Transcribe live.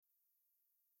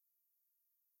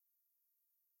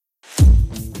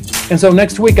And so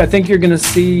next week, I think you're going to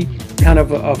see kind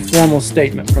of a formal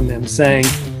statement from them saying,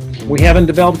 we haven't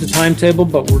developed a timetable,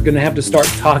 but we're going to have to start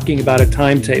talking about a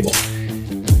timetable.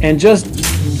 And just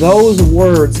those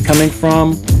words coming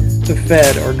from the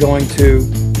Fed are going to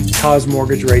cause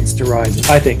mortgage rates to rise.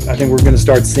 I think we're going to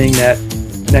start seeing that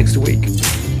next week.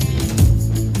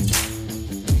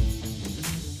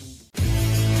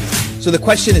 So the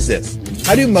question is this: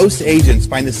 how do most agents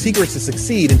find the secrets to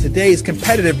succeed in today's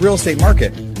competitive real estate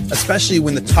market, especially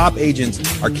when the top agents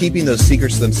are keeping those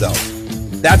secrets to themselves?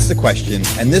 That's the question,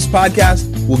 and this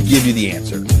podcast will give you the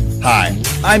answer. Hi,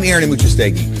 I'm Aaron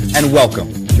Amuchastegui, and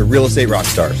welcome to Real Estate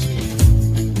Rockstars.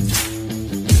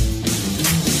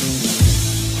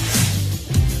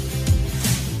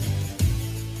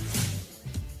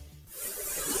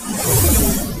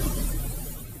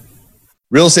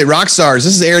 Real Estate Rockstars.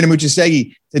 This is Aaron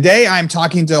Amuchastegui. Today, I'm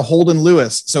talking to Holden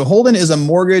Lewis. So Holden is a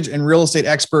mortgage and real estate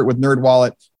expert with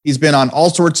NerdWallet. He's been on all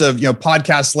sorts of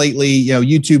podcasts lately,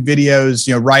 YouTube videos,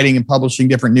 writing and publishing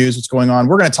different news, what's going on.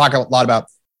 We're going to talk a lot about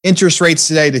interest rates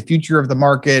today, the future of the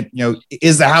market.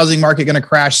 Is the housing market going to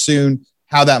crash soon?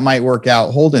 How that might work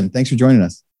out. Holden, thanks for joining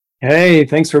us. Hey,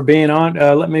 thanks for being on.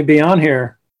 Let me be on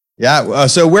here. Yeah.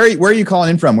 So where are you calling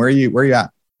in from? Where are you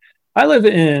at? I live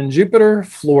in Jupiter,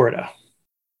 Florida.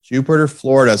 Jupiter,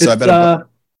 Florida. So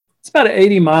it's about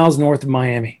 80 miles north of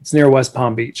Miami. It's near West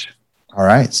Palm Beach. All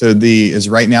right. So is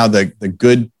right now the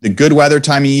good weather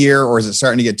time of year, or is it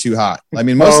starting to get too hot? I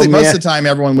mean, most of the time,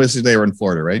 everyone wishes they were in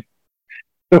Florida, right?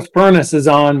 The furnace is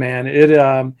on, man. It,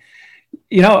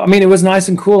 it was nice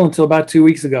and cool until about 2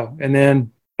 weeks ago, and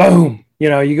then boom.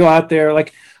 You go out there.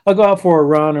 Like I'll go out for a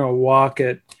run or a walk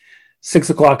at 6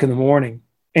 o'clock in the morning,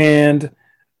 and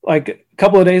like a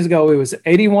couple of days ago, it was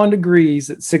 81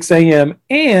 degrees at 6 a.m.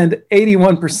 and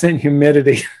 81%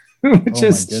 humidity, which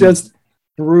is just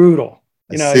brutal.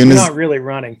 You're not really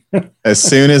running. As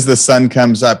soon as the sun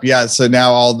comes up. Yeah. So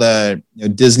now all the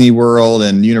Disney World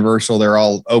and Universal, they're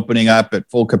all opening up at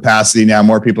full capacity. Now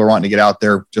more people are wanting to get out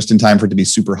there just in time for it to be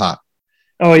super hot.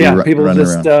 Oh yeah. People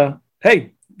just,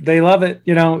 hey, they love it.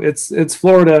 It's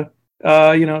Florida.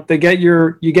 You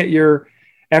get your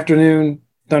afternoon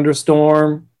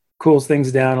thunderstorm, cools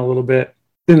things down a little bit.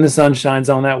 Then the sun shines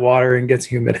on that water and gets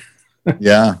humid.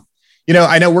 Yeah.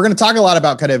 I know we're going to talk a lot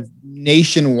about kind of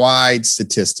nationwide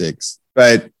statistics,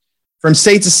 but from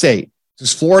state to state,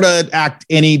 does Florida act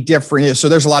any different? So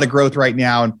there's a lot of growth right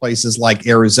now in places like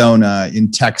Arizona,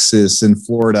 in Texas, in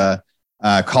Florida,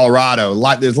 Colorado.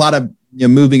 There's a lot of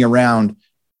moving around.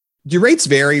 Do rates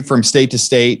vary from state to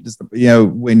state?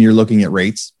 When you're looking at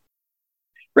rates?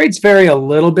 Rates vary a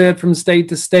little bit from state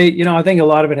to state. I think a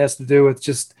lot of it has to do with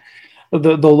just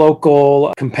the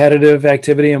local competitive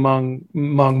activity among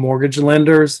mortgage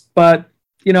lenders. But,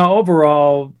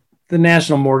 overall, the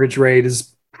national mortgage rate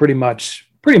is pretty much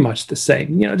the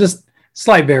same, just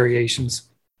slight variations.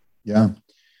 Yeah.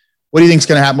 What do you think is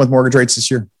going to happen with mortgage rates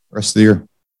this year, rest of the year?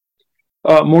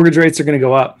 Mortgage rates are going to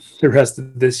go up the rest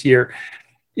of this year.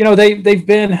 They've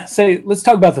been, let's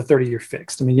talk about the 30-year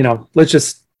fixed. I mean,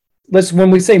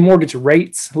 when we say mortgage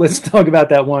rates, let's talk about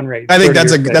that one rate. I think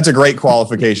that's a great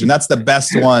qualification. That's the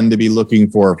best one to be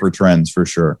looking for trends for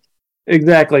sure.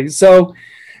 Exactly. So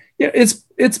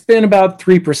it's been about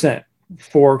 3%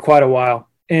 for quite a while,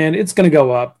 and it's going to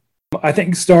go up, I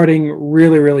think, starting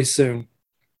really, really soon.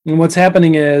 And what's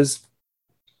happening is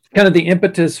kind of the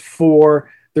impetus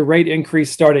for the rate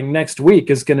increase starting next week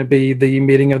is going to be the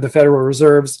meeting of the Federal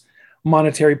Reserve's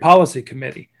Monetary Policy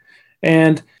Committee.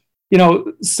 And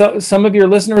so some of your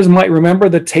listeners might remember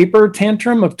the taper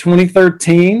tantrum of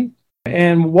 2013.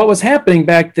 And what was happening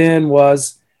back then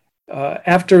was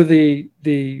after the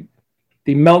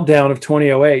meltdown of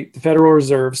 2008, the Federal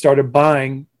Reserve started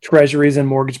buying treasuries and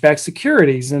mortgage-backed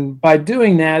securities. And by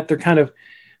doing that, they're kind of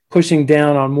pushing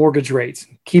down on mortgage rates,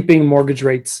 keeping mortgage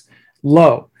rates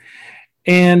low.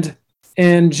 And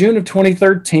in June of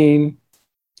 2013,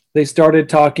 they started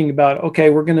talking about, okay,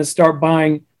 we're going to start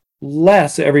buying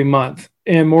less every month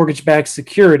in mortgage-backed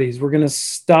securities. We're going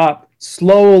to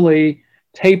slowly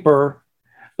taper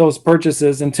those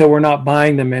purchases until we're not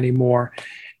buying them anymore.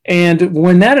 And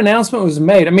when that announcement was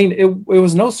made, I mean, it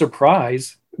was no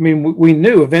surprise. I mean, we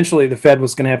knew eventually the Fed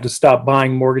was going to have to stop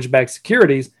buying mortgage-backed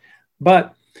securities.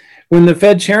 But when the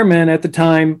Fed chairman at the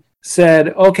time said,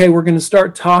 okay, we're going to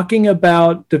start talking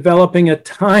about developing a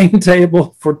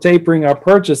timetable for tapering our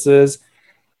purchases,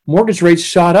 mortgage rates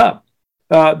shot up.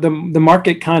 The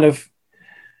market kind of,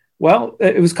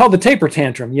 it was called the taper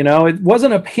tantrum. It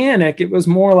wasn't a panic. It was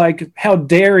more like, how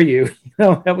dare you?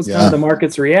 That was kind of the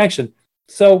market's reaction.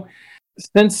 So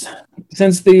since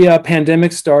the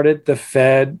pandemic started, the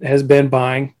Fed has been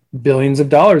buying billions of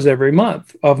dollars every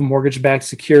month of mortgage-backed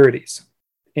securities.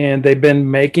 And they've been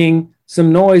making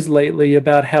some noise lately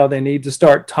about how they need to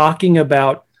start talking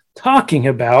about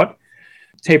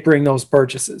tapering those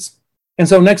purchases. And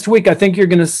so next week, I think you're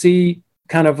going to see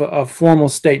kind of a formal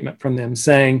statement from them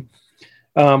saying,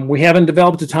 we haven't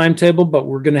developed a timetable, but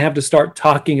we're going to have to start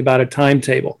talking about a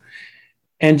timetable.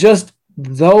 And just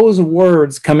those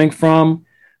words coming from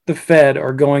the Fed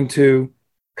are going to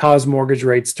cause mortgage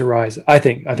rates to rise. I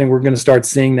think we're going to start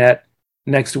seeing that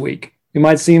next week. You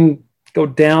might see them go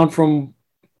down from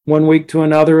one week to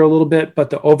another a little bit, but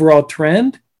the overall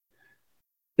trend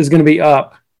is going to be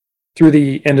up through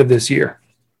the end of this year.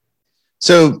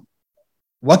 So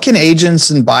what can agents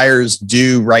and buyers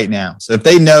do right now? So if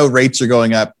they know rates are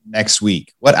going up next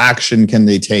week, what action can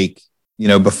they take,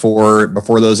 before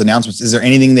those announcements? Is there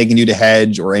anything they can do to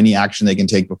hedge or any action they can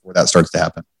take before that starts to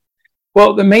happen?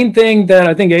 Well, the main thing that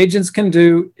I think agents can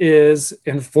do is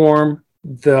inform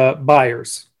the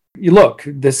buyers. You look,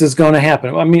 this is going to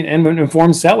happen. I mean, and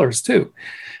inform sellers too,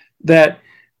 that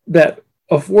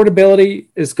affordability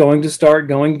is going to start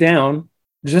going down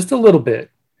just a little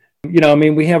bit.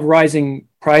 We have rising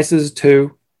prices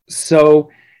too.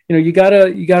 So, you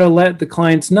gotta let the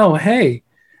clients know, hey,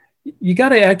 you got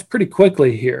to act pretty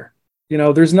quickly here.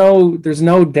 There's no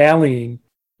dallying.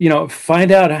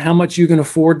 Find out how much you can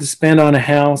afford to spend on a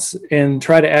house and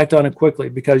try to act on it quickly,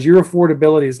 because your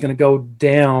affordability is going to go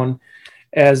down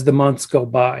as the months go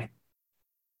by.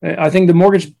 I think the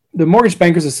Mortgage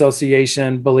Bankers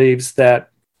Association believes that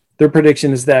their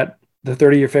prediction is that the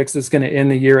 30-year fix is going to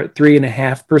end the year at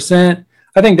 3.5%.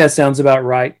 I think that sounds about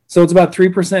right. So it's about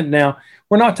 3% now.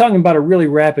 We're not talking about a really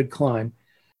rapid climb.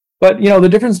 But, the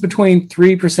difference between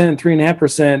 3% and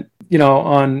 3.5%,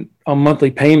 on monthly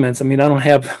payments, I don't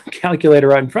have a calculator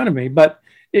right in front of me, but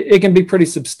it can be pretty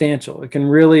substantial. It can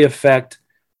really affect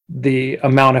the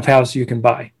amount of house you can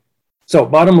buy. So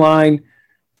bottom line,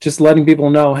 just letting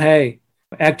people know, hey,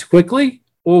 act quickly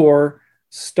or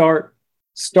start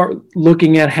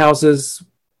looking at houses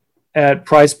at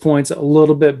price points a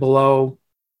little bit below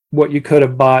what you could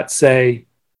have bought, say,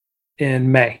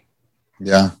 in May.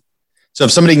 Yeah. So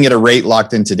if somebody can get a rate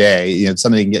locked in today,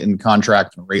 somebody can get in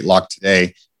contract and rate locked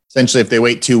today, essentially if they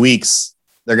wait 2 weeks,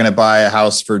 they're going to buy a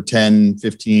house for $10,000,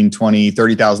 $15,000, $20,000,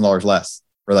 $30,000 less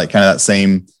for like kind of that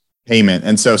same payment.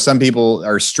 And so some people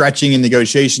are stretching in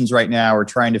negotiations right now or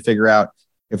trying to figure out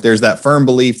if there's that firm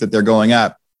belief that they're going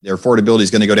up, their affordability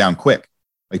is going to go down quick.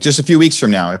 Like just a few weeks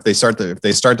from now, if they start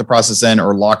the process then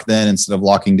or lock then instead of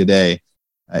locking today,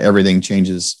 everything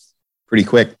changes pretty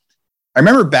quick. I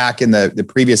remember back in the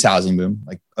previous housing boom,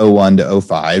 like 01 to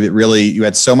 05, you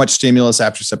had so much stimulus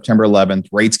after September 11th,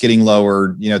 rates getting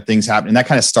lower, things happening. That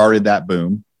kind of started that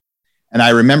boom. And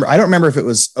I don't remember if it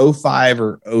was 05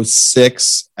 or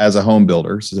 06 as a home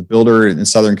builder. So as a builder in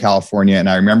Southern California. And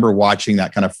I remember watching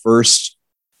that kind of first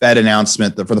Fed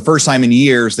announcement that for the first time in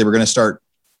years, they were going to start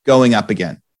going up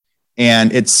again.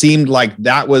 And it seemed like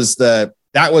that was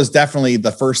definitely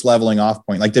the first leveling off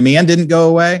point. Like demand didn't go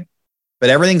away, but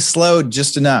everything slowed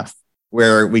just enough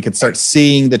where we could start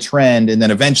seeing the trend and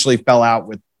then eventually fell out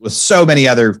with so many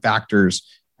other factors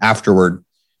afterward.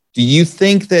 Do you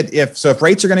think that if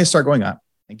rates are going to start going up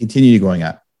and continue going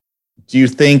up, do you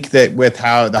think that with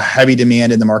how the heavy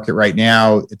demand in the market right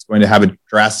now, it's going to have a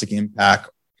drastic impact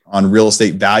on real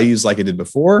estate values like it did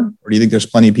before? Or do you think there's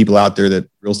plenty of people out there that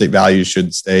real estate values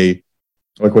should stay?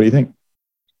 Like, what do you think?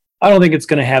 I don't think it's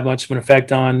going to have much of an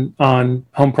effect on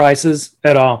home prices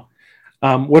at all.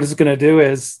 What it's going to do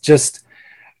is just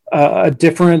a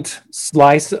different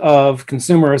slice of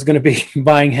consumer is going to be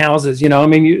buying houses.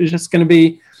 It's just going to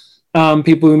be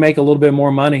people who make a little bit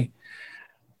more money.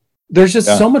 There's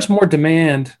just so much more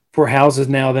demand for houses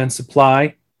now than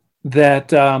supply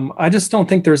that I just don't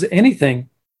think there's anything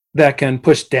that can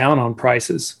push down on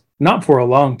prices, not for a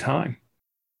long time.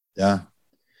 Yeah.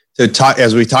 So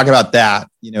as we talk about that,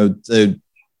 the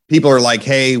people are like,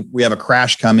 hey, we have a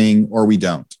crash coming or we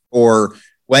don't, or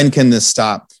when can this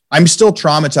stop? I'm still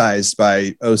traumatized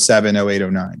by 07,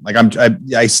 08, 09. Like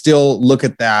I still look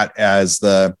at that as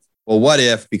what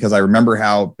if, because I remember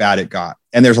how bad it got.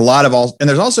 And there's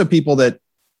there's also people that,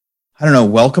 I don't know,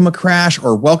 welcome a crash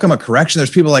or welcome a correction.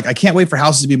 There's people like, I can't wait for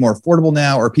houses to be more affordable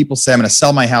now. Or people say, I'm going to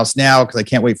sell my house now because I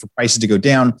can't wait for prices to go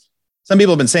down. Some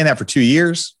people have been saying that for 2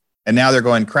 years and now they're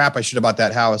going, crap, I should have bought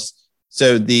that house.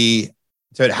 So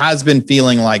it has been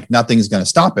feeling like nothing's going to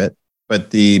stop it.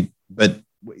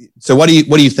 So what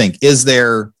do you think? Is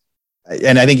there,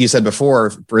 and I think you said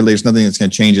before, really there's nothing that's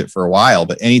going to change it for a while,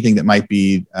 but anything that might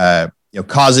be,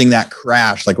 causing that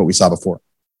crash like what we saw before?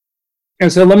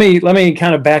 And so let me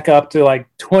kind of back up to like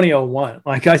 2001.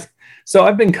 Like So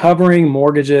I've been covering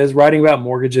mortgages, writing about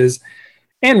mortgages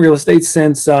and real estate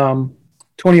since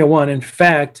 2001. In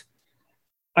fact,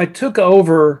 I took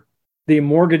over the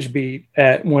mortgage beat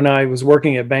when I was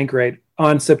working at Bankrate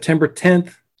on September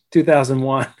 10th,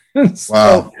 2001. So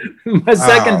Wow. my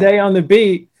second day on the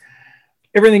beat,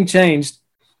 everything changed.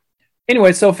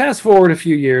 Anyway, so fast forward a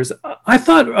few years, I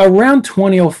thought around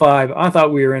 2005, I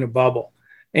thought we were in a bubble.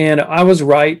 And I was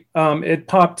right. It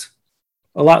popped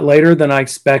a lot later than I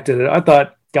expected it. I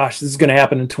thought, gosh, this is going to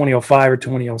happen in 2005 or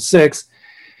 2006.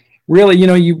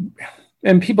 Really,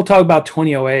 and people talk about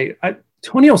 2008.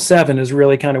 2007 is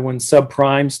really kind of when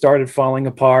subprime started falling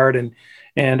apart.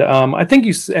 And I think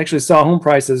you actually saw home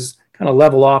prices kind of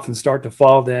level off and start to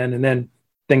fall then. And then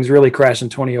things really crashed in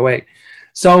 2008.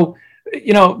 So,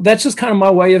 that's just kind of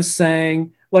my way of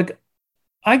saying, like,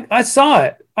 I saw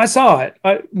it.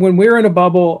 When we were in a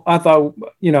bubble, I thought,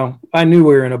 I knew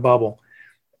we were in a bubble.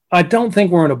 I don't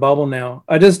think we're in a bubble now.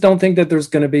 I just don't think that there's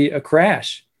going to be a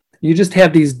crash. You just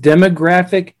have these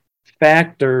demographic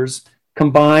factors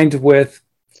combined with,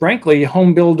 frankly,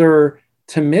 home builder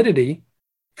timidity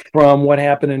from what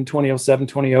happened in 2007,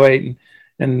 2008,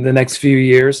 and the next few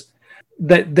years,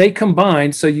 that they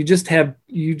combine. So you just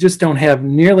don't have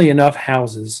nearly enough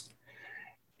houses,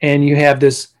 and you have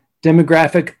this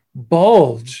demographic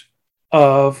bulge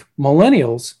of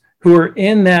millennials who are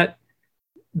in that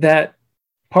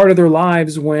part of their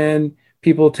lives when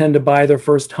people tend to buy their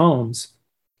first homes.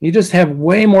 You just have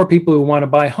way more people who want to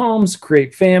buy homes,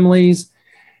 create families,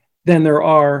 than there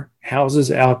are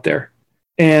houses out there.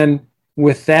 And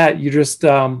with that, you're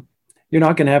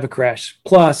not going to have a crash.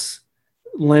 Plus,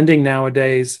 lending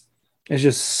nowadays is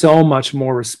just so much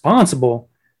more responsible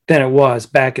than it was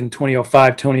back in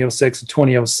 2005, 2006, and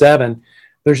 2007.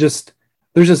 There's just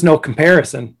no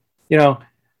comparison.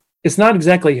 It's not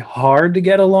exactly hard to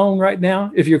get a loan right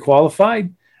now if you're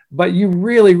qualified, but you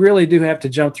really, really do have to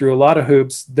jump through a lot of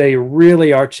hoops. They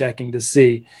really are checking to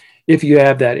see if you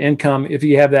have that income, if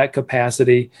you have that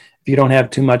capacity, if you don't have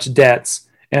too much debts.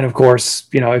 And of course,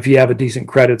 if you have a decent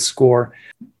credit score.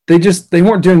 They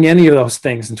weren't doing any of those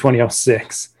things in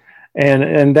 2006.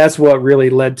 And that's what really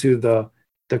led to the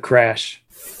crash.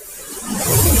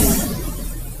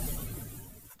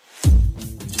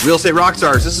 Real Estate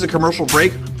Rockstars, this is a commercial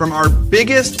break from our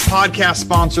biggest podcast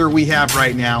sponsor we have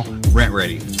right now,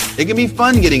 RentRedi. It can be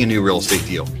fun getting a new real estate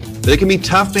deal, but it can be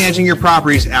tough managing your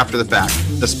properties after the fact,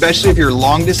 especially if you're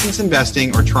long distance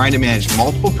investing or trying to manage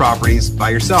multiple properties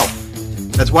by yourself.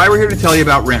 That's why we're here to tell you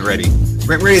about RentRedi.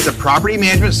 RentRedi is a property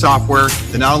management software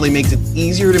that not only makes it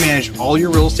easier to manage all your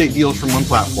real estate deals from one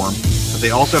platform, but they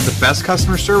also have the best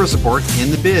customer service support in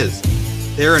the biz.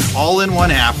 They're an all-in-one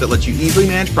app that lets you easily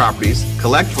manage properties,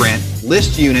 collect rent,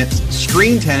 list units,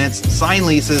 screen tenants, sign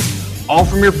leases, all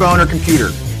from your phone or computer.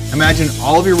 Imagine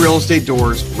all of your real estate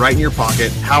doors right in your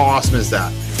pocket. How awesome is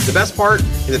that? The best part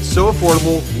is it's so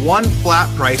affordable, one flat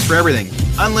price for everything.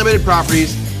 Unlimited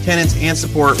properties, tenants, and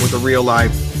support with a real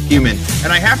live human.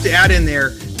 And I have to add in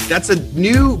there, that's a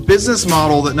new business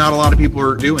model that not a lot of people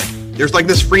are doing. There's like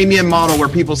this freemium model where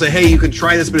people say, hey, you can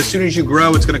try this, but as soon as you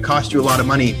grow, it's going to cost you a lot of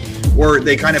money. Or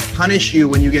they kind of punish you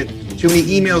when you get too many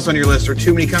emails on your list or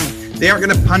too many comments. They aren't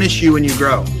going to punish you when you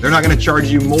grow. They're not going to charge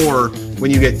you more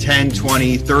when you get 10,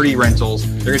 20, 30 rentals.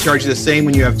 They're going to charge you the same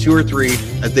when you have 2 or 3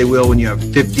 as they will when you have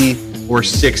 50 or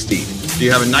 60. So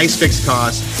you have a nice fixed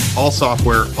cost, all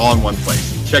software, all in one place.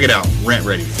 Check it out,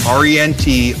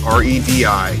 RentRedi,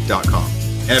 RentRedi.com.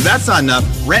 And if that's not enough,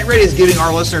 RentRedi is giving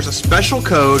our listeners a special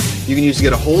code you can use to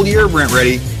get a whole year of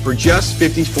RentRedi for just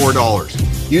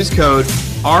 $54. Use code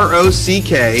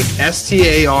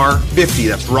ROCKSTAR50,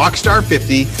 that's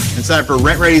Rockstar50, and sign up for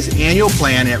RentRedi's annual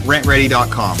plan at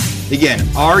RentRedi.com. Again,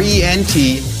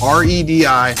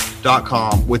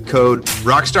 RentRedi.com with code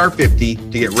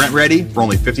Rockstar50 to get RentRedi for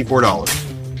only $54.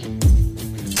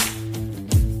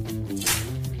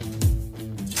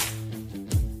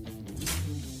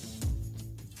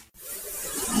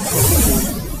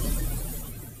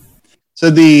 So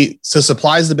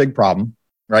supply is the big problem,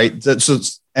 right?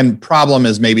 And problem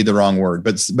is maybe the wrong word,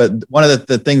 but one of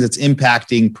the things that's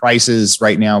impacting prices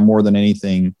right now more than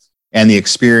anything, and the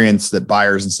experience that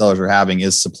buyers and sellers are having,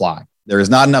 is supply. There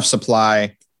is not enough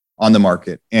supply on the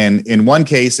market. And in one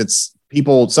case,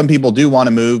 some people do want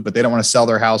to move, but they don't want to sell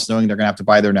their house knowing they're going to have to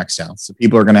buy their next house. So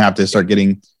people are going to have to start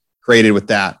getting creative with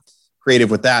that.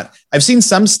 I've seen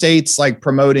some states like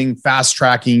promoting fast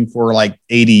tracking for like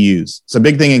ADUs. So a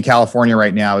big thing in California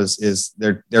right now is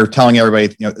they're telling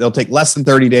everybody, they'll take less than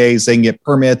 30 days. They can get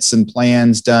permits and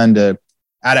plans done to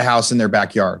add a house in their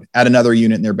backyard, add another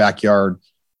unit in their backyard,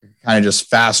 kind of just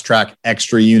fast track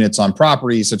extra units on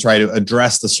properties to try to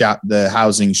address the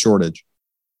housing shortage.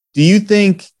 Do you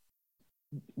think,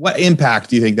 what impact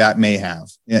do you think that may have?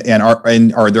 And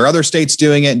are there other states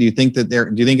doing it? And do you think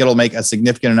it'll make a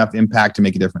significant enough impact to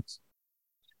make a difference?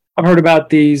 I've heard about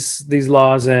these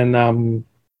laws in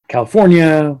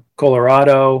California,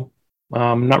 Colorado.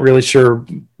 I'm not really sure,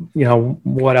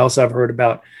 what else I've heard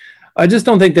about. I just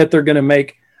don't think that they're going to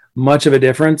make much of a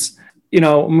difference. I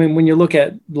mean, when you look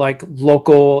at like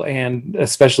local and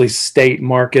especially state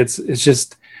markets, it's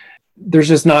just, they're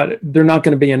not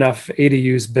going to be enough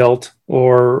ADUs built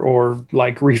or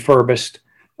like refurbished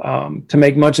to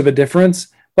make much of a difference.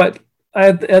 But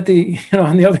on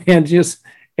the other hand, just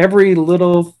every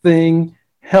little thing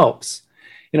helps.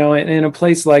 In a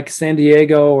place like San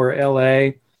Diego or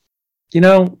LA,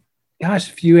 gosh,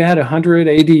 if you add 100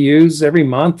 ADUs every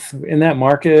month in that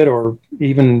market, or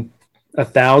even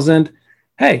 1,000,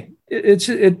 hey, it's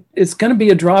going to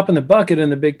be a drop in the bucket in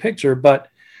the big picture. But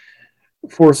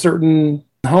for certain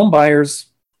home buyers,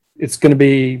 it's going to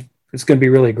be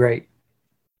really great.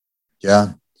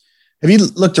 Yeah. Have you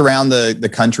looked around the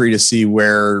country to see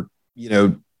where,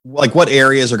 like what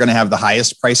areas are going to have the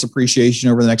highest price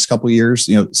appreciation over the next couple of years?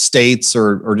 States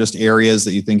or just areas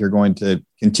that you think are going to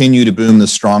continue to boom the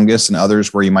strongest, and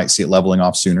others where you might see it leveling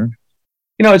off sooner?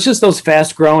 It's just those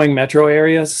fast growing metro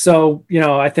areas. So,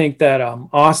 I think that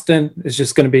Austin is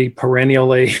just going to be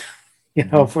perennially,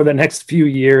 for the next few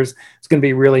years, it's going to be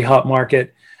a really hot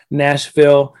market.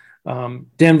 Nashville,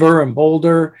 Denver and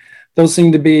Boulder, those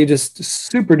seem to be just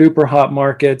super duper hot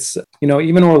markets.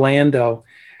 Even Orlando.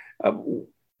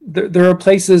 There are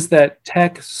places that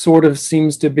tech sort of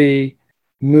seems to be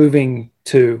moving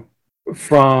to,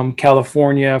 from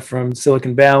California, from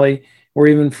Silicon Valley, or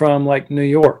even from like New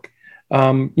York.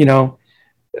 I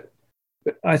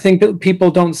think that people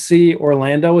don't see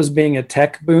Orlando as being a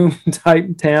tech boom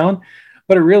type town,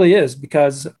 but it really is,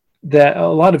 because that a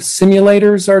lot of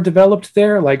simulators are developed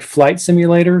there, like flight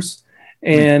simulators,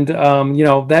 and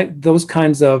those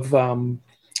kinds of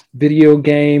video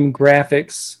game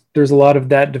graphics. There's a lot of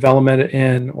that development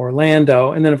in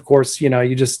Orlando. And then, of course,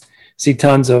 you just see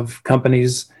tons of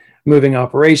companies moving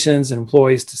operations and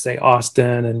employees to, say,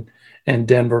 Austin and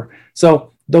Denver.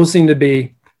 So those seem to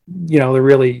be, the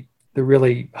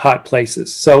really hot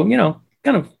places. So,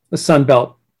 kind of a Sun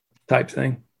Belt type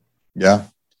thing. Yeah.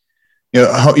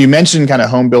 You mentioned kind of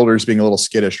home builders being a little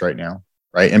skittish right now,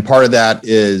 right? And part of that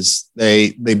is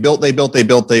they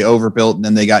overbuilt, and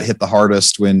then they got hit the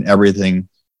hardest when everything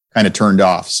kind of turned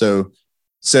off. So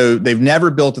they've never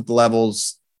built at the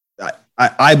levels.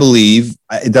 I believe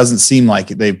it doesn't seem like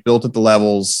it. They've built at the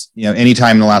levels,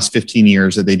 anytime in the last 15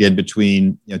 years that they did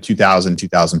between 2000 and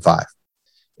 2005.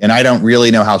 And I don't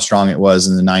really know how strong it was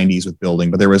in the 90s with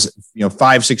building, but there was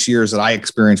 5-6 years that I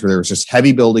experienced where there was just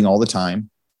heavy building all the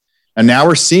time. And now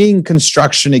we're seeing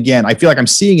construction again. I feel like I'm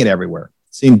seeing it everywhere.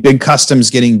 Seeing big customs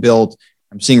getting built.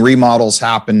 I'm seeing remodels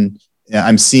happen.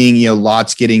 I'm seeing,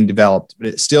 lots getting developed, but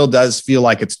it still does feel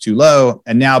like it's too low.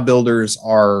 And now builders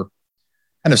are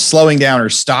kind of slowing down or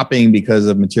stopping because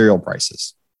of material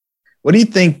prices. What do you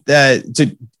think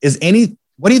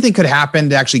what do you think could happen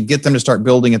to actually get them to start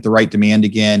building at the right demand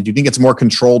again? Do you think it's more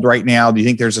controlled right now? Do you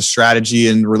think there's a strategy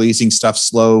in releasing stuff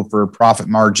slow for profit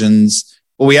margins?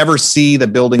 Will we ever see the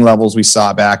building levels we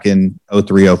saw back in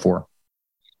 03, 04?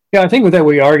 Yeah, I think that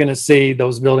we are going to see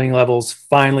those building levels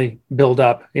finally build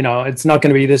up. It's not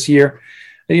going to be this year.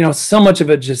 So much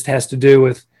of it just has to do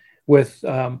with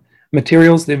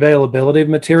materials, the availability of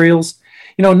materials.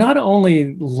 Not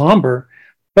only lumber,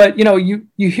 but you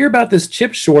hear about this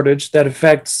chip shortage that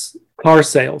affects car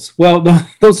sales. Well,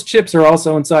 those chips are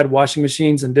also inside washing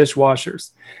machines and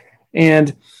dishwashers,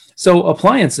 and so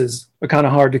appliances are kind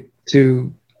of hard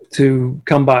to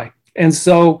come by. And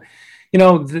so,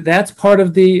 that's part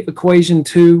of the equation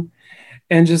too.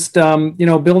 And just,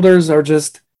 builders are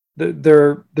just,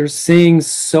 they're seeing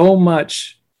so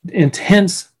much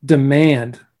intense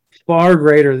demand, far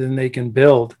greater than they can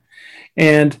build.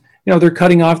 And, they're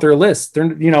cutting off their lists.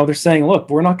 They're saying, look,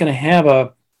 we're not going to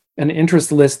have an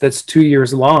interest list that's 2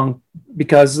 years long,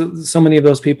 because so many of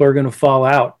those people are going to fall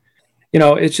out.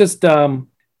 It's just,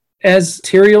 as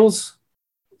materials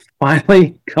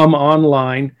finally come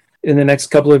online in the next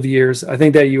couple of years, I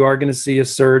think that you are going to see a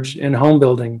surge in home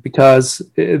building, because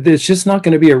it's just not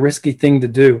going to be a risky thing to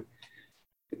do.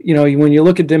 When you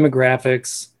look at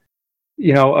demographics,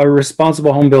 a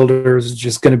responsible home builder is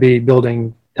just going to be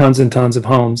building tons and tons of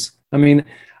homes. I mean,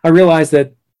 I realize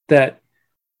that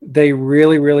they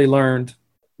really, really learned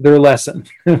their lesson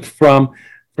from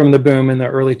the boom in the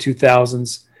early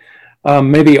 2000s,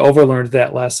 maybe overlearned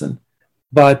that lesson.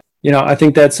 But I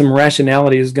think that some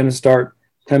rationality is going to start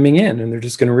coming in, and they're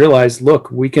just going to realize, look,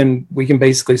 we can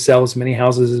basically sell as many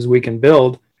houses as we can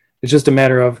build. It's just a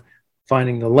matter of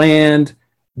finding the land,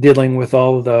 dealing with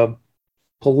all of the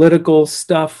political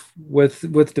stuff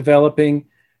with developing,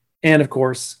 and of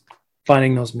course,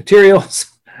 finding those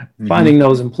materials, finding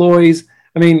those employees.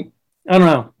 I mean, I don't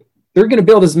know. They're going to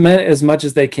build as much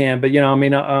as they can, but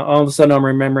all of a sudden I'm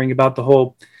remembering about the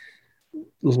whole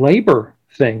labor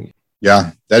thing.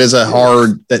 Yeah, that is a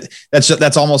hard.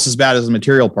 That's almost as bad as the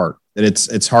material part. That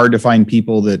it's hard to find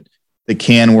people that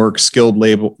can work, skilled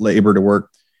labor to work.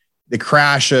 The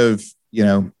crash of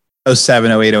 07,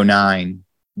 08, 09.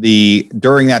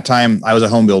 During that time, I was a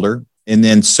home builder, and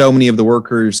then so many of the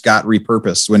workers got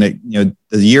repurposed. When the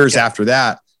years after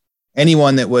that,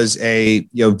 anyone that was a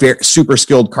very super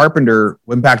skilled carpenter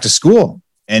went back to school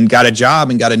and got a job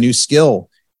and got a new skill.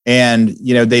 And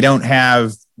they don't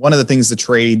have, one of the things the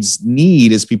trades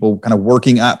need is people kind of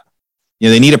working up.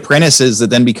 They need apprentices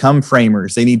that then become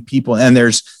framers. They need people, and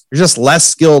there's just less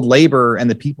skilled labor, and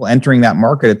the people entering that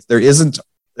market, there isn't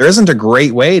a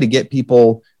great way to get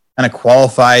people kind of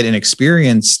qualified and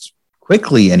experienced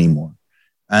quickly anymore.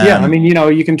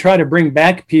 You can try to bring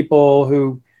back people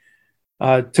who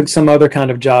took some other kind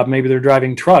of job. Maybe they're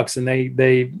driving trucks and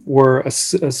they were a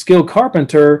skilled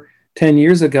carpenter 10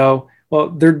 years ago. Well,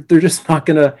 they're just not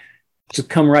going to just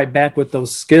come right back with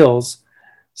those skills.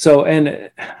 So,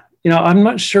 and, I'm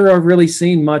not sure I've really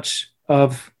seen much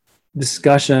of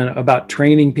discussion about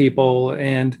training people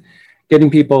and getting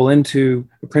people into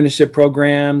apprenticeship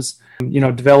programs,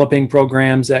 developing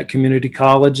programs at community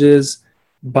colleges.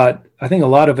 But I think a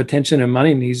lot of attention and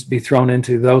money needs to be thrown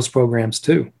into those programs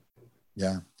too.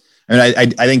 Yeah. I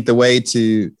think the way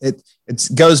to it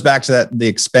goes back to the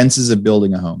expenses of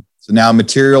building a home. So now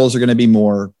materials are going to be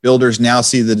more. Builders now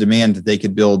see the demand that they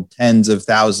could build tens of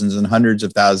thousands and hundreds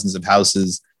of thousands of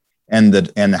houses, and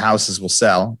the houses will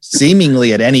sell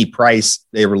seemingly at any price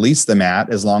they release them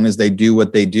at, as long as they do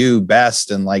what they do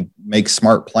best and like make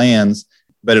smart plans.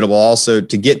 But it will also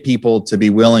to get people to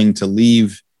be willing to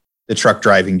leave the truck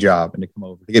driving job and to come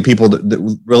over, to get people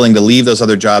willing to leave those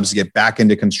other jobs to get back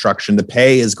into construction. The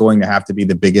pay is going to have to be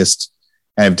the biggest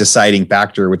kind of deciding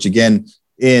factor, which again,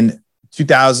 in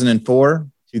 2004,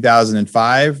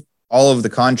 2005, all of the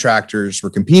contractors were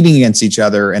competing against each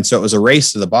other. And so it was a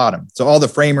race to the bottom. So all the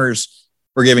framers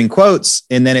were giving quotes,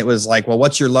 and then it was like, well,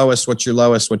 what's your lowest? What's your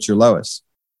lowest? What's your lowest?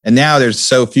 And now there's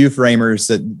so few framers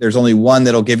that there's only one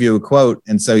that'll give you a quote.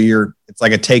 And so it's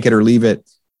like a take it or leave it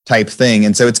type thing.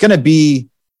 And so it's going to be,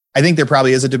 I think there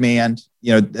probably is a demand.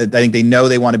 I think they know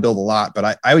they want to build a lot,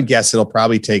 but I would guess it'll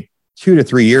probably take 2 to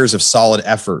 3 years of solid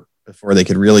effort before they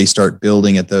could really start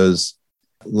building at those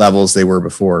levels they were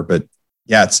before. But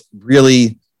yeah, it's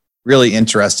really, really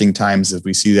interesting times as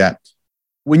we see that.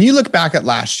 When you look back at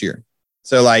last year,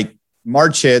 so like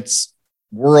March hits,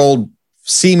 world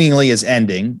seemingly is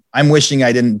ending. I'm wishing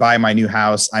I didn't buy my new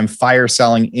house. I'm fire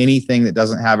selling anything that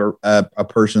doesn't have a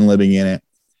person living in it,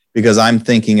 because I'm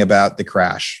thinking about the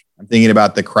crash. I'm thinking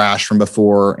about the crash from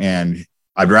before, and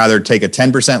I'd rather take a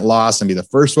 10% loss and be the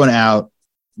first one out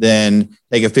than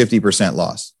take a 50%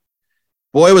 loss.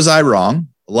 Boy, was I wrong.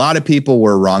 A lot of people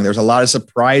were wrong. There's a lot of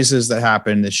surprises that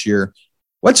happened this year.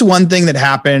 What's one thing that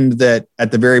happened that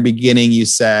at the very beginning you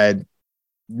said,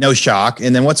 no shock?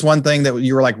 And then what's one thing that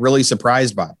you were like really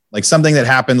surprised by? Like something that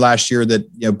happened last year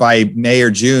that, by May or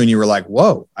June, you were like,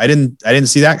 whoa, I didn't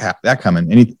see that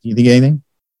coming. You think anything?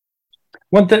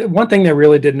 One thing that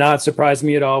really did not surprise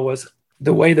me at all was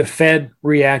the way the Fed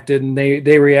reacted, and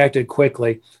they reacted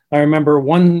quickly. I remember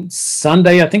one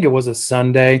Sunday, I think it was a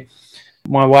Sunday,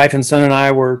 my wife and son and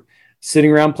I were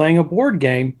sitting around playing a board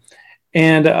game,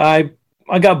 and I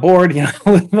got bored,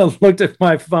 looked at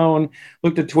my phone,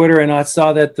 looked at Twitter, and I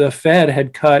saw that the Fed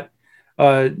had cut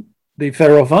the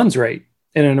federal funds rate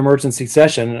in an emergency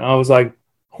session. And I was like,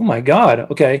 oh my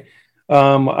God, okay.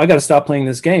 I got to stop playing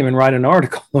this game and write an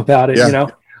article about it,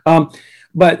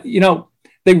 But,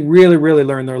 they really, really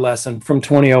learned their lesson from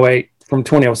 2008, from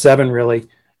 2007, really,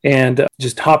 and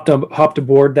just hopped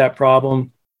aboard that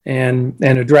problem and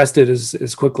addressed it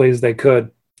as quickly as they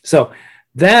could. So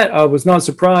that I was not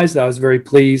surprised. I was very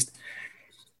pleased.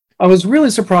 I was really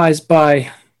surprised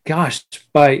by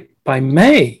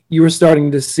May, you were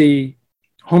starting to see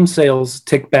home sales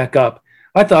tick back up.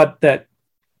 I thought that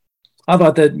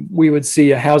we would see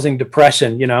a housing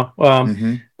depression,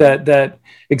 that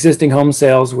existing home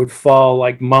sales would fall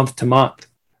like month to month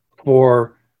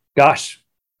for,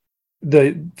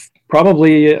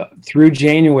 probably through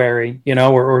January,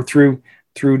 or through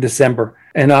December.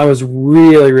 And I was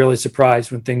really, really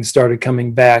surprised when things started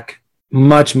coming back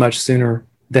much, much sooner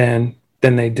than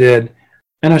than they did.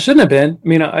 And I shouldn't have been. I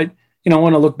mean, I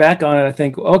want to look back on it. I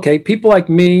think, okay, people like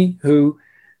me who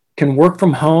can work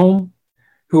from home,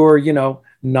 who are,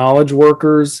 knowledge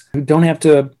workers, who don't have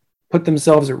to put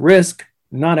themselves at risk,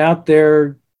 not out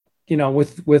there,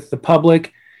 with the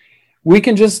public, we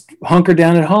can just hunker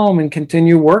down at home and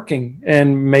continue working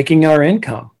and making our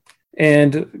income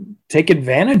and take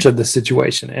advantage of the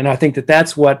situation. And I think that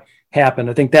that's what happened.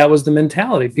 I think that was the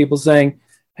mentality. People saying,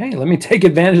 hey, let me take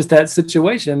advantage of that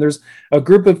situation. There's a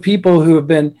group of people who have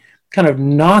been kind of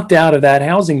knocked out of that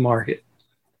housing market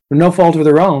for no fault of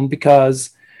their own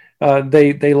because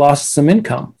they lost some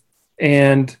income.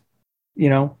 And,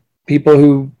 people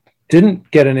who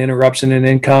didn't get an interruption in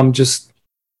income just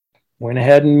went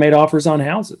ahead and made offers on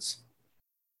houses.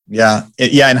 Yeah.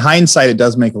 In hindsight, it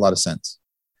does make a lot of sense.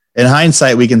 In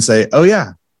hindsight, we can say, oh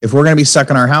yeah, if we're going to be stuck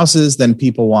in our houses, then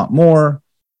people want more.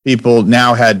 People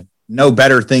now had no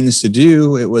better things to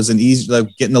do. It was an easy, like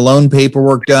getting the loan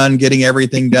paperwork done, getting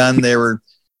everything done.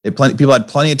 People had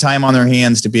plenty of time on their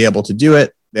hands to be able to do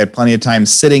it. They had plenty of time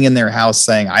sitting in their house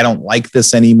saying, I don't like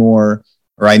this anymore,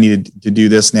 or I needed to do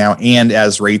this now. And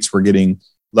as rates were getting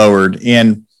lowered.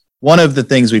 And one of the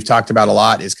things we've talked about a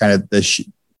lot is kind of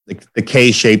the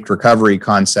K-shaped recovery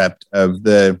concept of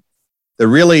the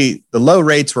low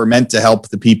rates were meant to help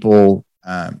the people,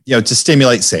 to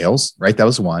stimulate sales, right? That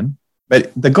was one.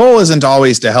 But the goal isn't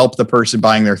always to help the person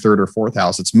buying their third or fourth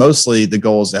house. It's mostly the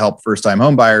goal is to help first-time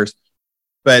home buyers.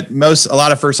 But a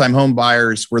lot of first-time home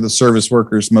buyers were the service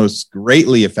workers most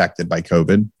greatly affected by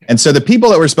COVID. And so the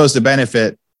people that were supposed to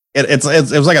benefit, it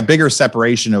was like a bigger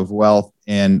separation of wealth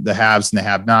and the haves and the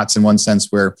have-nots in one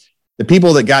sense, where the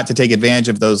people that got to take advantage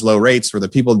of those low rates were the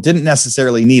people that didn't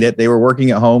necessarily need it. They were working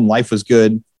at home, life was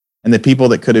good. And the people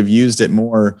that could have used it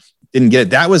more didn't get it.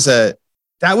 That was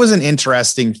an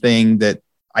interesting thing that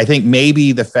I think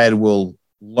maybe the Fed will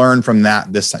learn from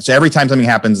that this time. So every time something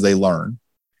happens, they learn.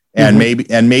 And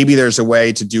maybe there's a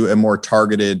way to do a more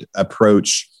targeted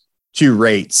approach to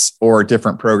rates or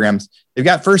different programs. They've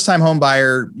got first-time home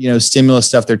buyer, stimulus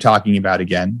stuff they're talking about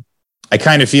again. I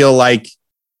kind of feel like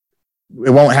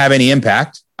it won't have any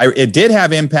impact. It did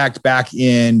have impact back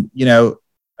in,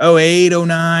 08,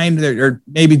 09, or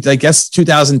maybe I guess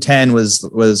 2010 was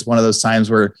one of those times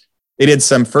where they did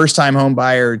some first-time home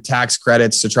buyer tax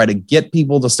credits to try to get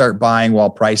people to start buying while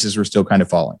prices were still kind of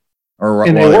falling.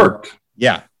 And it worked.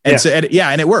 Yeah. And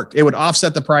and it worked. It would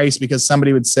offset the price because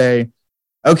somebody would say,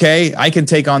 okay, I can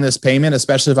take on this payment,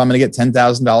 especially if I'm going to get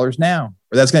 $10,000 now,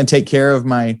 or that's going to take care of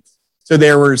my.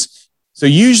 So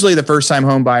usually the first time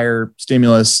home buyer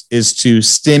stimulus is to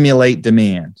stimulate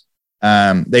demand.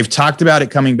 They've talked about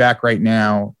it coming back right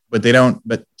now, but they don't.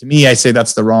 But to me, I say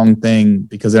that's the wrong thing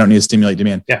because they don't need to stimulate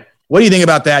demand. Yeah. What do you think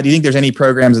about that? Do you think there's any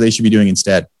programs that they should be doing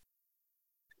instead?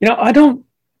 I don't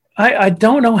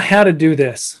know how to do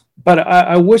this. But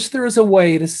I wish there was a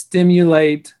way to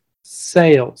stimulate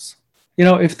sales.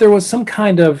 If there was some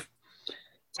kind of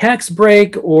tax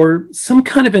break or some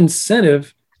kind of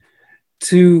incentive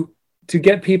to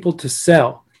get people to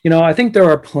sell. I think there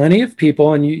are plenty of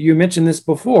people, and you mentioned this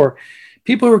before,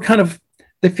 people who are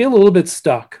they feel a little bit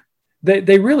stuck.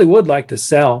 They really would like to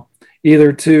sell,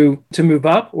 either to move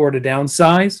up or to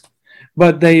downsize,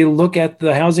 but they look at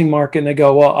the housing market and they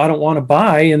go, well, I don't want to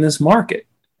buy in this market.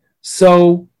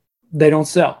 So they don't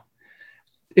sell.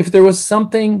 If there was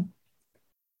something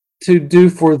to do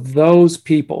for those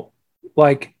people,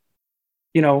 like,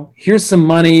 here's some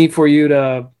money for you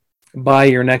to buy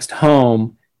your next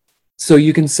home so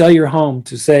you can sell your home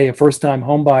to, say, a first-time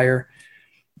home buyer,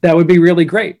 that would be really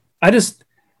great. I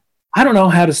don't know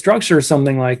how to structure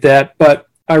something like that, but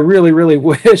I really, really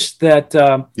wish that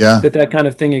that kind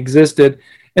of thing existed.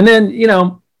 And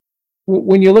then,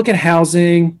 when you look at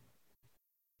housing,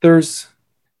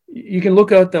 you can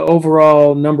look at the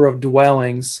overall number of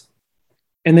dwellings,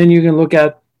 and then you can look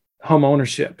at home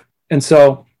ownership. And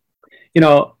so,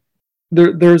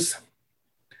 there's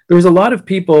a lot of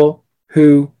people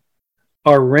who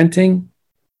are renting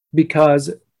because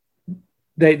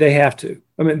they have to.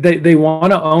 I mean, they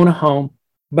want to own a home,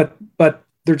 but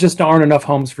there just aren't enough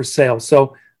homes for sale,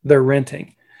 so they're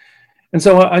renting. And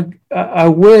so I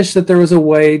wish that there was a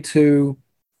way to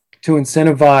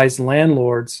incentivize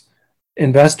landlords,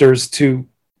 investors, to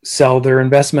sell their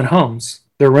investment homes,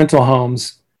 their rental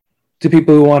homes, to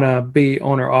people who want to be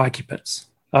owner occupants.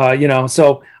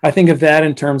 So I think of that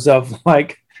in terms of,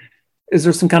 like, is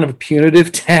there some kind of a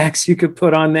punitive tax you could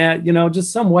put on that?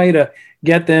 Just some way to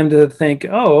get them to think,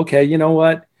 oh, okay, you know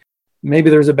what? Maybe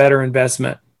there's a better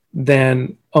investment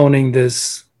than owning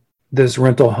this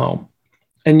rental home,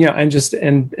 and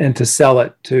to sell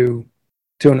it to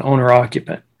an owner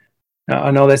occupant. Now,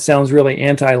 I know that sounds really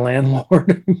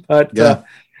anti-landlord, but Yeah.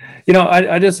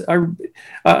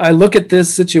 I look at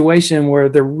this situation where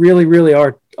there really, really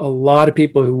are a lot of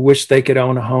people who wish they could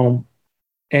own a home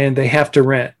and they have to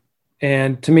rent.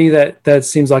 And to me, that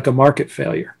seems like a market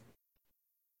failure.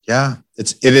 Yeah,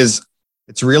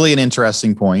 it's really an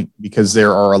interesting point because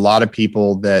there are a lot of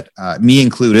people that, me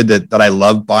included, that I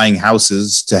love buying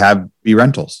houses to be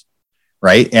rentals,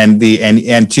 right? And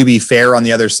to be fair, on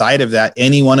the other side of that,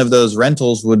 any one of those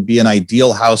rentals would be an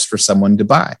ideal house for someone to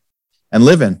buy and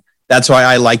live in. That's why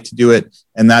I like to do it,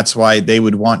 and that's why they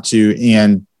would want to.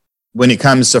 And when it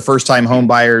comes to first-time home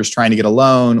buyers trying to get a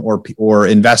loan, or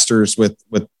investors with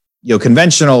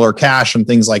conventional or cash and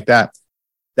things like that,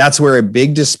 that's where a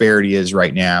big disparity is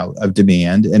right now of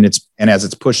demand. And as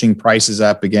it's pushing prices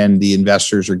up again, the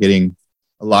investors are getting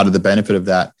a lot of the benefit of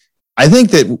that. I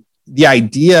think that the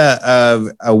idea of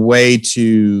a way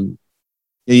to,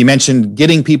 you mentioned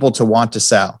getting people to want to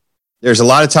sell. There's a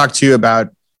lot of talk too about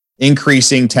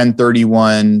increasing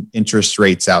 1031 interest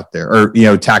rates out there,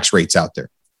 or, tax rates out there,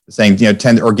 saying,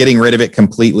 or getting rid of it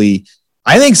completely.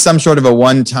 I think some sort of a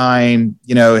one-time,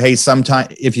 hey, sometime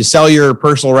if you sell your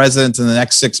personal residence in the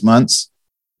next 6 months,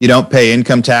 you don't pay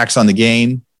income tax on the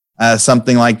gain,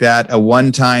 something like that. A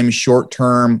one-time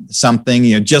short-term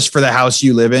something, just for the house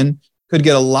you live in, could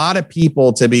get a lot of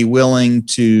people to be willing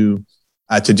to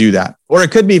do that. Or it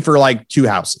could be for like 2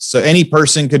 houses. So any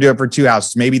person could do it for 2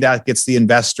 houses. Maybe that gets the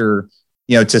investor,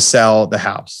 to sell the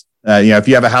house. If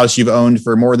you have a house you've owned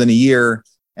for more than a year,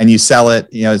 and you sell it,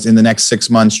 it's in the next 6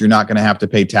 months, you're not going to have to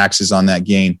pay taxes on that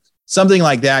gain. Something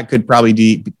like that could probably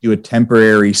do a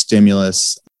temporary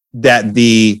stimulus that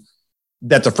the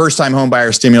first-time home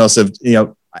buyer stimulus of,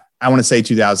 I want to say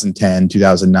 2010,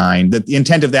 2009, that the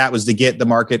intent of that was to get the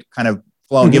market kind of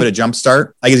flow and give it a jump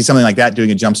start. I could see something like that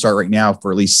doing a jump start right now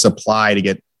for at least supply to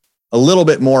get a little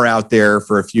bit more out there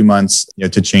for a few months,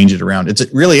 to change it around. It's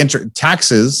really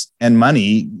taxes and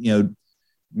money,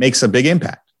 makes a big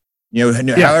impact.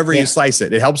 However you slice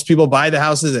it, it helps people buy the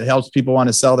houses. It helps people want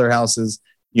to sell their houses.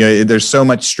 There's so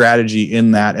much strategy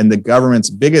in that. And the government's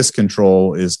biggest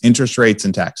control is interest rates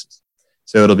and taxes.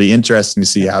 So it'll be interesting to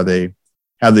see how they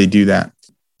do that.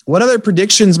 What other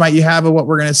predictions might you have of what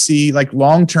we're going to see, like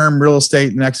long-term real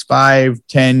estate in the next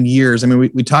 5-10 years? I mean,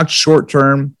 we talked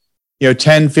short-term,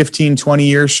 10, 15, 20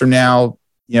 years from now,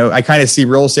 I kind of see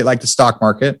real estate like the stock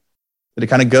market. That it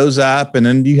kind of goes up, and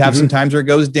then you have some times where it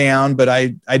goes down. But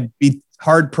I'd be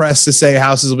hard pressed to say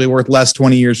houses will be worth less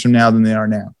 20 years from now than they are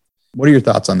now. What are your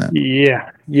thoughts on that?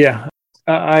 Yeah,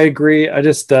 I agree. I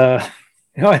just I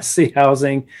see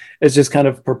housing as just kind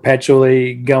of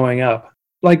perpetually going up.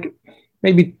 Like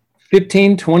maybe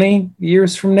 15, 20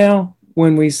 years from now,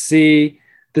 when we see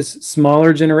this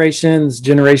smaller generations,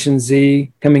 Generation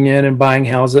Z, coming in and buying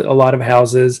a lot of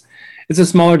houses, it's a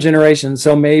smaller generation.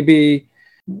 So maybe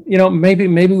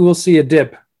we'll see a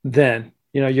dip then.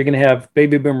 You're going to have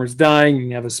baby boomers dying.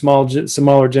 You have a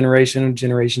smaller generation,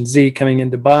 Generation Z, coming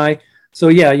in to buy. So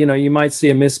yeah, you might see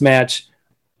a mismatch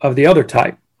of the other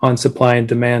type on supply and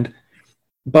demand.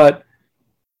 But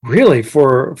really,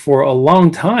 for a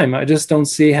long time, I just don't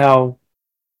see how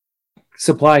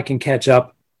supply can catch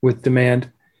up with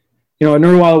demand. At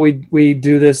NerdWallet, we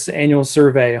do this annual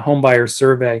survey, a home buyer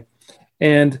survey,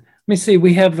 and let me see,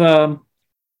 we have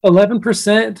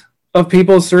 11% of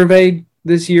people surveyed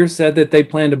this year said that they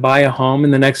plan to buy a home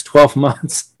in the next 12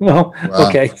 months. Well, wow.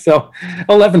 Okay, so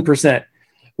 11%.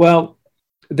 Well,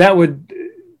 that would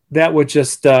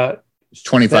just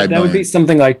 25 million. That would be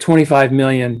something like 25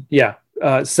 million,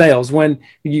 sales. When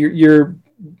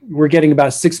we're getting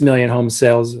about 6 million home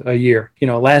sales a year.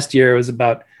 Last year it was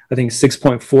about, I think,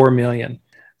 6.4 million.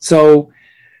 So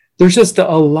there's just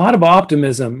a lot of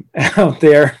optimism out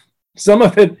there. Some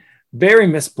of it very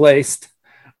misplaced.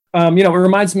 It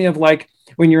reminds me of like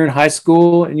when you're in high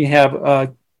school and you have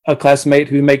a classmate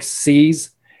who makes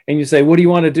C's, and you say, "What do you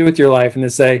want to do with your life?" And they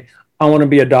say, "I want to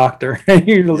be a doctor." And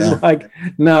you're like,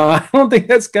 "No, I don't think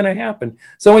that's going to happen."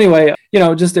 So anyway,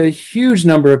 just a huge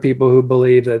number of people who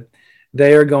believe that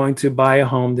they are going to buy a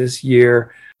home this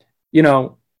year.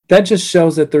 That just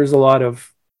shows that there's a lot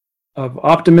of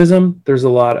optimism. There's a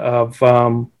lot of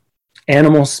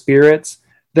animal spirits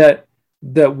that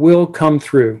will come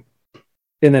through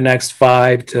in the next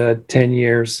 5 to 10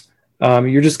 years.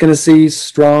 You're just going to see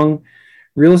strong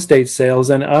real estate sales.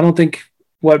 And I don't think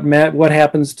what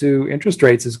happens to interest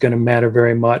rates is going to matter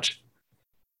very much.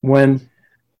 When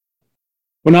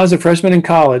I was a freshman in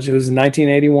college, it was in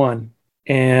 1981,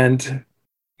 and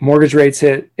mortgage rates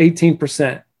hit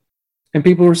 18%, and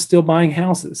people were still buying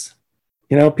houses.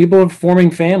 People are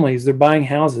forming families. They're buying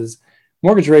houses.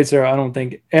 Mortgage rates are, I don't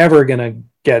think, ever going to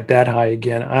get that high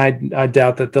again. I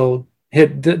doubt that they'll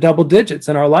hit double digits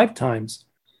in our lifetimes.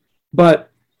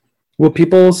 But will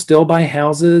people still buy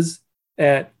houses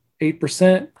at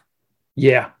 8%?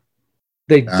 Yeah,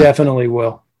 they definitely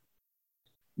will.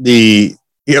 It's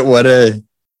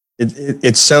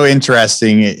so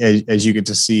interesting as you get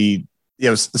to see,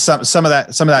 some of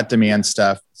that demand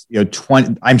stuff.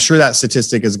 I'm sure that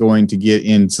statistic is going to get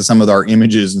into some of our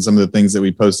images and some of the things that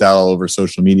we post out all over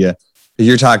social media. Because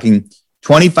you're talking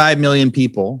 25 million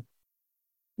people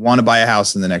want to buy a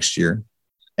house in the next year.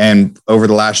 And over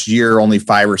the last year, only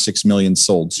 5 or 6 million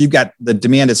sold. So you've got the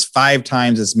demand is 5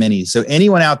 times as many. So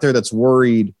anyone out there that's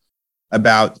worried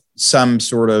about some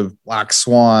sort of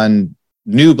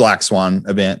new black swan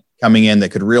event coming in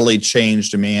that could really change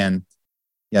demand.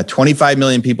 Yeah, 25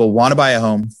 million people want to buy a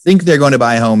home, think they're going to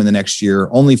buy a home in the next year.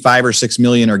 Only 5 or 6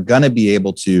 million are going to be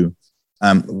able to.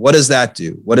 What does that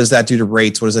do? What does that do to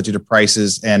rates? What does that do to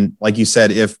prices? And like you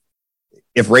said, if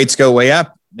rates go way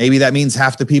up, maybe that means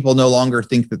half the people no longer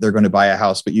think that they're going to buy a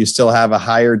house, but you still have a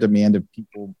higher demand of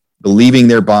people believing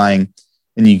they're buying.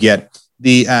 And you get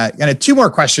the kind of 2 more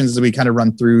questions that we kind of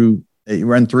run through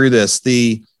this.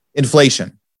 The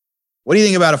inflation. What do you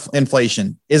think about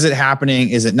inflation? Is it happening?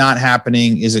 Is it not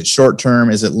happening? Is it short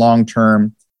term? Is it long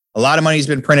term? A lot of money has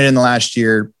been printed in the last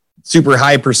year. Super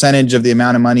high percentage of the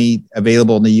amount of money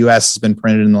available in the US has been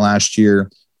printed in the last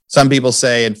year. Some people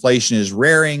say inflation is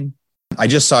rearing. I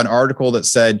just saw an article that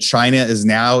said China is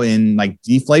now in like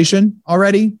deflation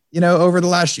already, over the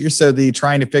last year. So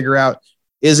trying to figure out,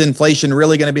 is inflation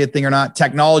really going to be a thing or not?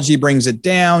 Technology brings it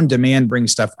down. Demand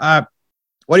brings stuff up.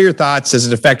 What are your thoughts? Does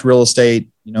it affect real estate?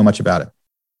 You know much about it?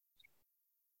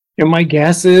 My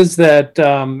guess is that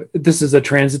this is a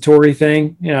transitory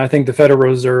thing. I think the Federal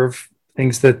Reserve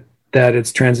thinks that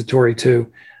it's transitory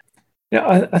too.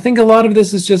 I think a lot of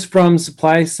this is just from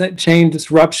supply chain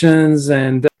disruptions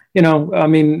and,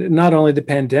 not only the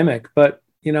pandemic, but,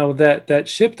 that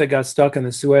ship that got stuck in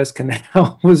the Suez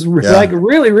Canal was like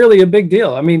really, really a big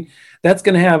deal. I mean, that's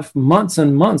going to have months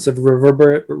and months of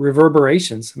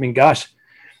reverberations. I mean, gosh,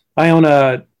 I own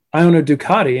a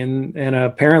Ducati and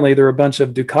apparently there are a bunch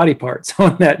of Ducati parts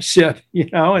on that ship,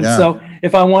 so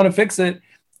if I want to fix it,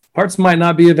 parts might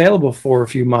not be available for a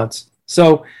few months.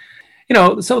 So,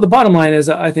 so the bottom line is,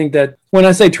 I think that when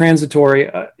I say transitory,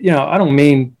 I don't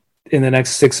mean in the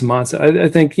next 6 months. I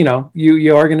think,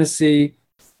 you are going to see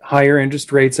higher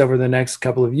interest rates over the next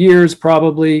couple of years,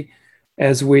 probably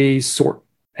as we sort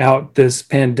out this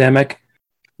pandemic,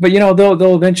 but,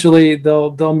 they'll eventually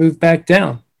move back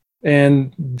down.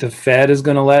 And the Fed is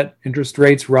going to let interest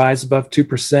rates rise above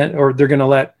 2%, or they're going to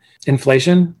let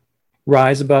inflation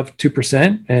rise above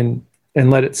 2% and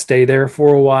let it stay there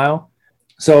for a while.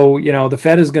 So, the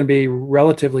Fed is going to be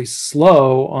relatively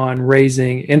slow on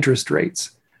raising interest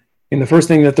rates. And the first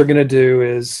thing that they're going to do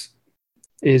is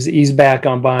ease back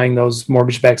on buying those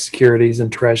mortgage-backed securities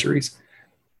and treasuries.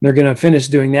 They're going to finish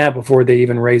doing that before they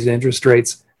even raise interest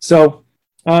rates. So,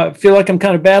 I feel like I'm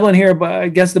kind of battling here, but I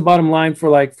guess the bottom line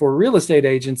for real estate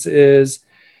agents is,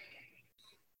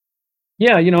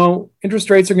 interest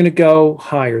rates are going to go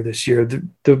higher this year.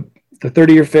 The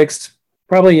 30-year fixed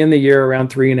probably in the year around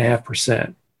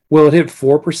 3.5%. Will it hit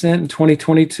 4% in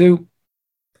 2022?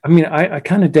 I mean, I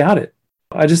kind of doubt it.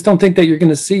 I just don't think that you're going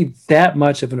to see that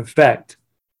much of an effect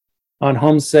on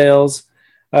home sales.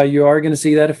 You are going to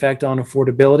see that effect on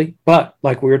affordability, but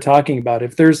like we were talking about,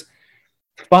 if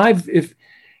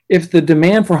the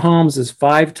demand for homes is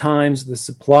 5 times the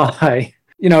supply,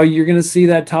 you're going to see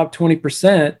that top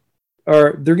 20%,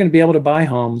 or they're going to be able to buy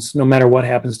homes no matter what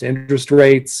happens to interest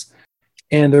rates,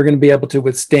 and they're going to be able to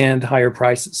withstand higher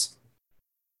prices.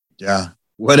 Yeah.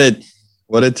 What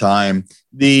a time.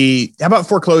 How about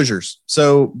foreclosures?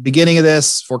 So beginning of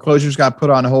this, foreclosures got put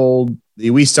on hold.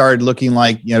 We started looking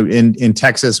like, in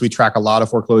Texas, we track a lot of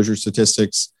foreclosure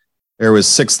statistics. There was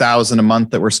 6,000 a month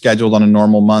that were scheduled on a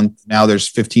normal month. Now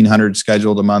there's 1,500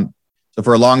 scheduled a month. So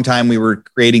for a long time, we were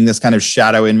creating this kind of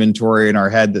shadow inventory in our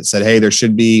head that said, hey, there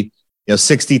should be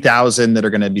 60,000 that are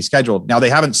going to be scheduled. Now they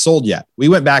haven't sold yet. We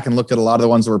went back and looked at a lot of the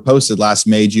ones that were posted last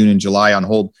May, June, and July on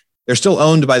hold. They're still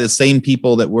owned by the same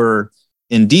people that were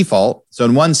in default. So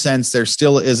in one sense, there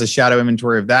still is a shadow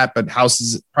inventory of that, but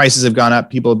prices have gone up.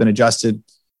 People have been adjusted.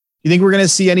 Do you think we're going to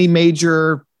see any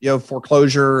major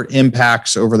foreclosure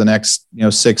impacts over the next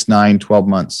 6, 9, 12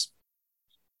 months?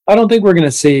 I don't think we're going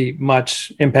to see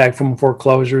much impact from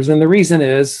foreclosures. And the reason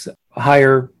is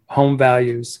higher home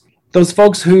values. Those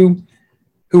folks who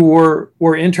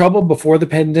were in trouble before the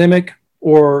pandemic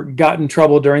or got in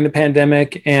trouble during the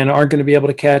pandemic and aren't going to be able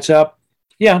to catch up,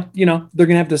 they're going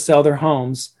to have to sell their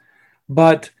homes.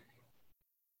 But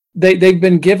they've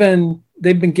been given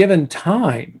they've been given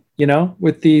time,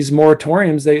 with these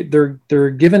moratoriums, they're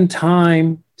given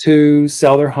time to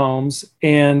sell their homes,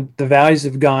 and the values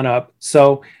have gone up.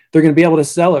 So they're going to be able to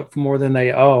sell it for more than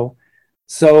they owe.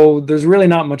 So there's really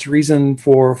not much reason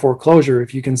for foreclosure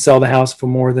if you can sell the house for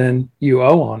more than you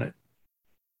owe on it.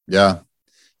 Yeah.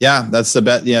 Yeah. That's the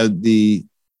bet. The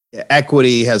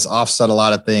equity has offset a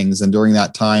lot of things. And during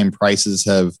that time, prices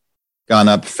have gone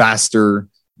up faster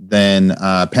than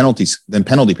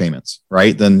penalty payments,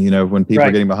 right? Then, when people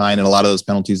are getting behind, and a lot of those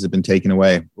penalties have been taken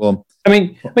away. Well, I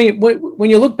mean, when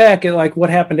you look back at like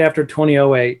what happened after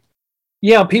 2008,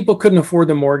 yeah, people couldn't afford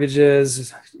the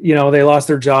mortgages. They lost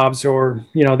their jobs, or,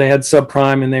 they had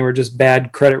subprime and they were just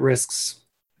bad credit risks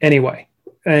anyway.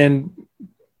 And,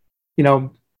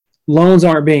 loans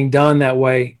aren't being done that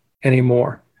way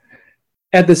anymore.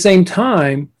 At the same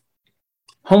time,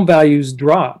 home values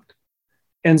dropped.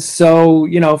 And so,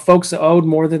 folks owed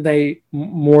more than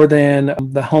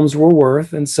the homes were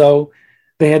worth. And so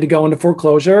they had to go into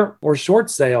foreclosure or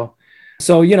short sale.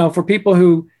 So, for people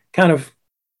who kind of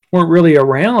weren't really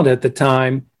around at the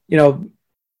time,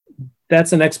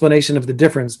 that's an explanation of the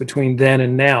difference between then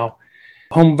and now.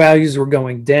 Home values were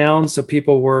going down, so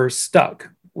people were stuck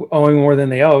owing more than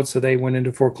they owed, so they went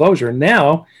into foreclosure.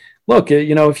 Now, look,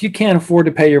 if you can't afford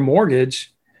to pay your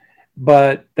mortgage,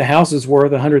 but the house is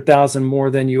worth $100,000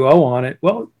 more than you owe on it,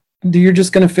 well, you're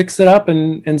just going to fix it up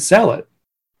and sell it.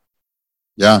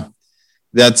 Yeah,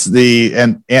 that's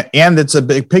and it's a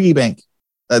big piggy bank.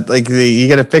 You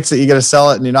got to fix it, you got to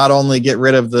sell it, and you not only get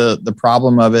rid of the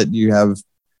problem of it, you have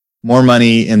more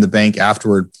money in the bank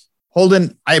afterward.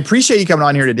 Holden, I appreciate you coming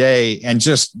on here today and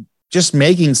just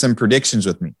making some predictions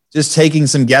with me, just taking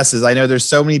some guesses. I know there's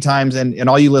so many times, and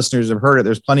all you listeners have heard it,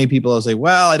 there's plenty of people that say,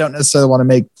 well, I don't necessarily want to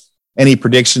make any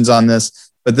predictions on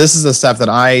this, but this is the stuff that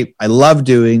I love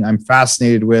doing. I'm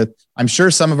fascinated with. I'm sure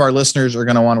some of our listeners are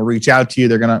going to want to reach out to you.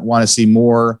 They're going to want to see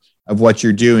more of what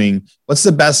you're doing. What's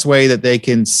the best way that they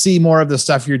can see more of the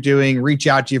stuff you're doing, reach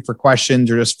out to you for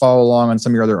questions, or just follow along on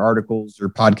some of your other articles or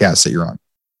podcasts that you're on?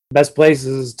 Best place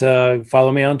is to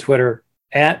follow me on Twitter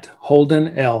at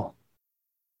Holden L.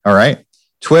 All right.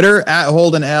 Twitter at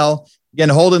Holden L. Again,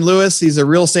 Holden Lewis. He's a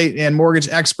real estate and mortgage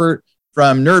expert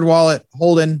from NerdWallet.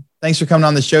 Holden, thanks for coming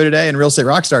on the show today. And Real Estate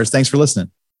Rockstars, thanks for listening.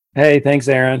 Hey, thanks,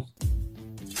 Aaron.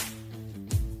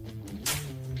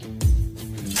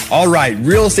 All right,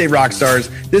 Real Estate Rockstars.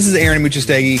 This is Aaron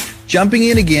Amuchastegui jumping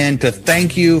in again to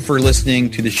thank you for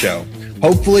listening to the show.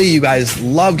 Hopefully you guys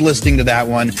loved listening to that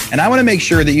one. And I want to make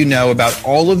sure that you know about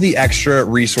all of the extra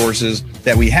resources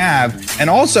that we have. And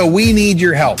also, we need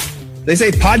your help. They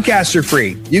say podcasts are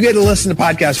free. You get to listen to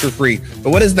podcasts for free. But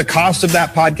what is the cost of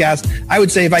that podcast? I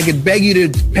would say if I could beg you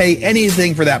to pay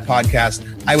anything for that podcast,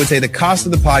 I would say the cost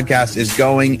of the podcast is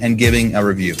going and giving a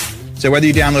review. So whether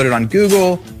you download it on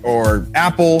Google or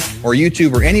Apple or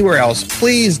YouTube or anywhere else,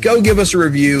 please go give us a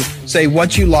review. Say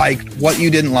what you liked, what you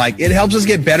didn't like. It helps us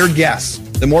get better guests.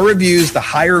 The more reviews, the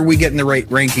higher we get in the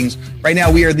rankings. Right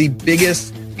now, we are the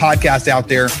biggest podcast out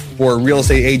there for real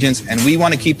estate agents, and we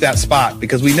want to keep that spot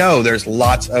because we know there's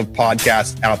lots of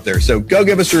podcasts out there. So go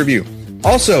give us a review.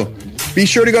 Also, be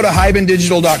sure to go to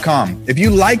hibandigital.com. If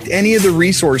you liked any of the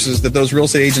resources that those real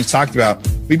estate agents talked about,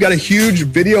 we've got a huge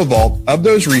video vault of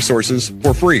those resources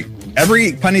for free.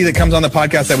 Every penny that comes on the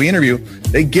podcast that we interview,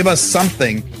 they give us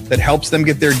something that helps them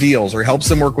get their deals or helps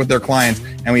them work with their clients.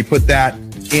 And we put that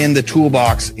in the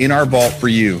toolbox in our vault for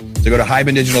you. So go to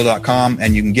hibandigital.com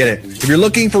and you can get it. If you're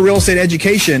looking for real estate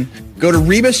education, go to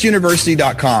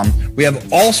rebusuniversity.com. We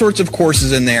have all sorts of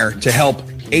courses in there to help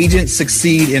agents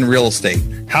succeed in real estate.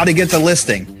 How to get the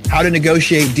listing, how to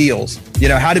negotiate deals,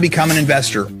 how to become an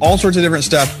investor, all sorts of different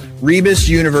stuff,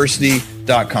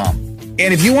 rebusuniversity.com.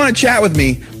 And if you want to chat with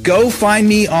me, go find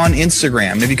me on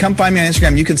Instagram. And if you come find me on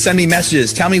Instagram, you can send me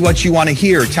messages. Tell me what you want to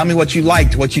hear. Tell me what you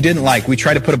liked, what you didn't like. We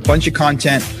try to put a bunch of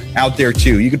content out there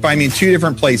too. You can find me in two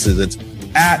different places. It's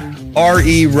at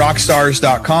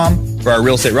rerockstars.com for our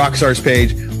Real Estate Rockstars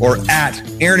page, or at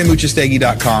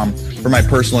aaronamuchastegui.com for my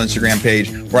personal Instagram page,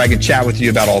 where I can chat with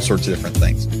you about all sorts of different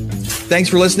things. Thanks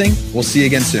for listening. We'll see you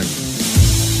again soon.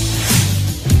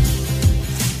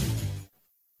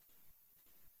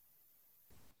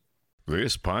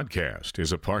 This podcast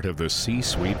is a part of the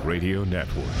C-Suite Radio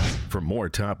Network. For more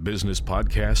top business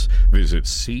podcasts, visit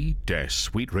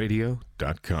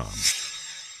c-suiteradio.com.